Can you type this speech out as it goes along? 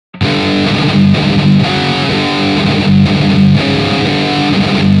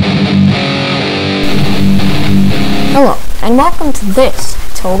and welcome to this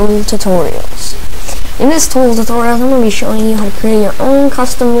TotalTutorials. In this TotalTutorials, I'm going to be showing you how to create your own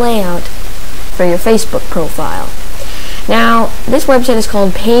custom layout for your Facebook profile. Now, this website is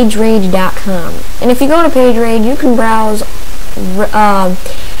called PageRage.com, and if you go to PageRage, you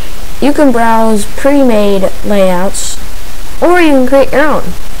can browse pre-made layouts, or you can create your own.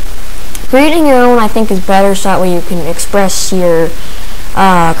 Creating your own, I think, is better, so that way you can express your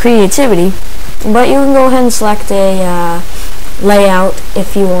creativity. But you can go ahead and select a layout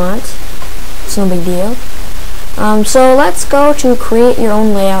if you want. It's no big deal. So let's go to create your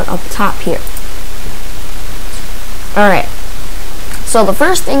own layout up top here. Alright, so the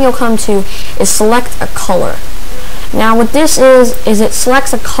first thing you'll come to is select a color. Now what this is it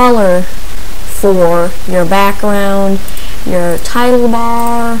selects a color for your background, your title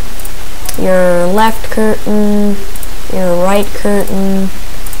bar, your left curtain, your right curtain.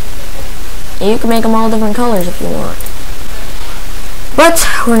 You can make them all different colors if you want. But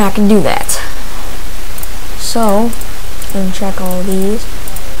we're not going to do that. So, uncheck all these.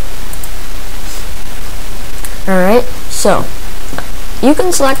 Alright, so you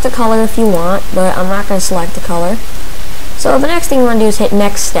can select a color if you want, but I'm not going to select a color. So the next thing you want to do is hit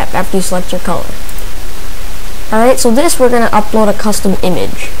next step after you select your color. Alright, so this we're going to upload a custom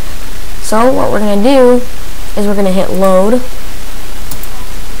image. So what we're going to do is we're going to hit load.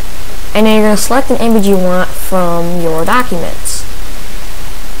 And then you're going to select an image you want from your documents.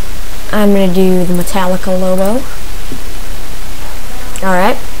 I'm going to do the Metallica logo.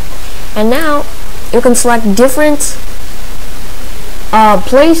 Alright. And now you can select different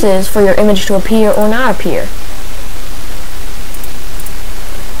places for your image to appear or not appear.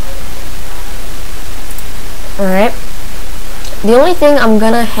 Alright. The only thing I'm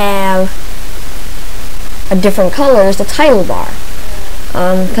going to have a different color is the title bar.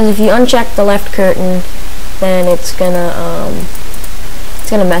 Because if you uncheck the left curtain, then it's gonna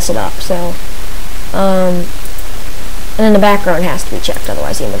mess it up. So, and then the background has to be checked,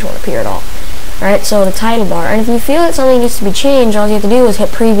 otherwise the image won't appear at all. Alright, so the title bar. And if you feel that something needs to be changed, all you have to do is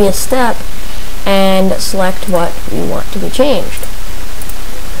hit previous step and select what you want to be changed.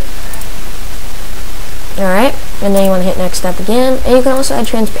 Alright, and then you want to hit next step again. And you can also add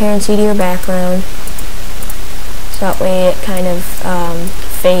transparency to your background. That way it kind of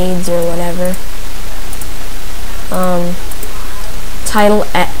fades or whatever. Tile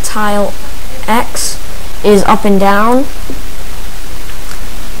X is up and down.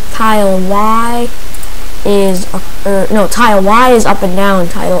 Tile Y is tile Y is up and down.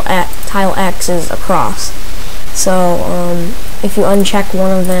 Tile X is across. So if you uncheck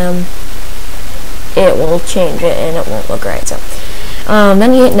one of them, it will change it and it won't look right. So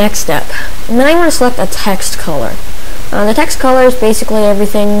then you hit next step, and then I want to select a text color. The text color is basically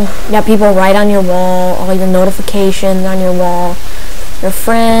everything that people write on your wall, all your notifications on your wall, your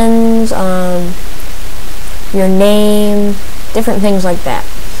friends, your name, different things like that.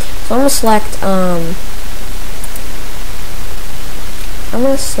 So I'm going to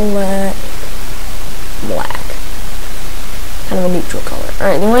select black, kind of a neutral color.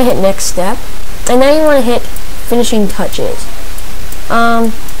 Alright, then you want to hit next step, and then you want to hit finishing touches.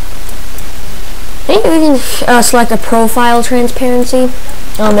 I think we can select a profile transparency.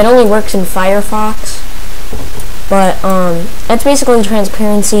 It only works in Firefox, but that's basically the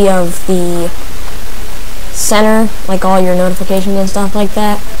transparency of the center, like all your notifications and stuff like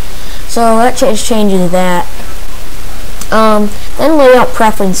that. So that changes that. Then layout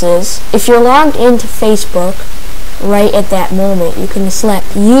preferences. If you're logged into Facebook right at that moment, you can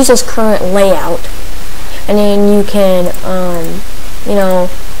select use as current layout, and then you can,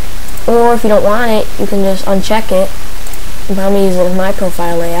 or if you don't want it, you can just uncheck it. I'm going to use it as my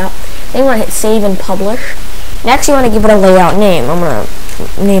profile layout. Then you want to hit save and publish. Next you want to give it a layout name. I'm going to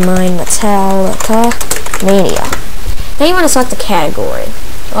name mine Metallica Mania. Then you want to select a category.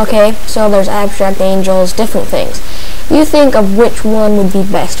 Okay, so there's abstract, angels, different things. You think of which one would be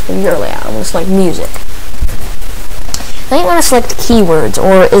best for your layout. I'm going to select music. Then you want to select keywords,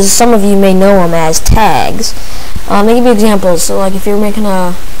 or as some of you may know them as tags. They give you examples. So like if you're making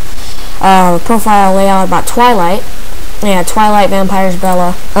a profile layout about Twilight. Yeah, Twilight, Vampires,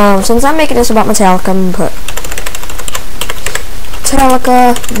 Bella. Since I'm making this about Metallica, I'm going to put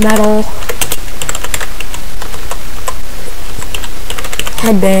Metallica, metal,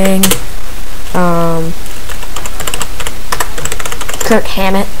 headbang, Kirk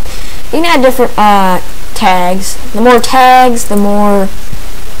Hammett. You can add different tags. The more tags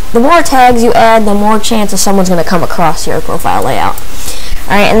you add, the more chance of someone's going to come across your profile layout.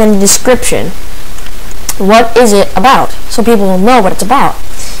 Alright, and then the description. What is it about? So people will know what it's about.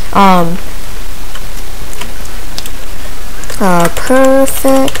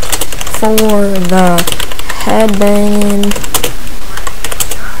 Perfect for the headbanging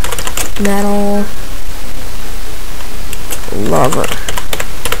metal lover.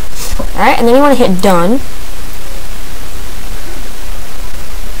 Alright, and then you want to hit done.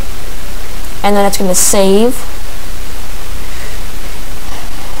 And then it's going to save.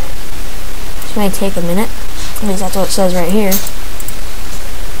 This might take a minute. At least that's what it says right here.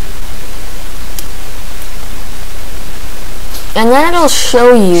 And then it'll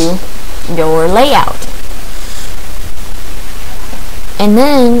show you your layout. And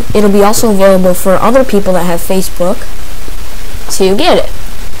then it'll be also available for other people that have Facebook to get it.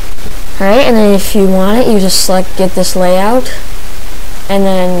 Alright, and then if you want it, you just select get this layout. And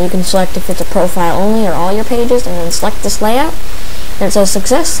then you can select if it's a profile only or all your pages, and then select this layout. And it says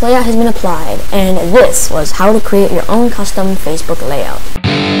success layout has been applied. And this was how to create your own custom Facebook layout.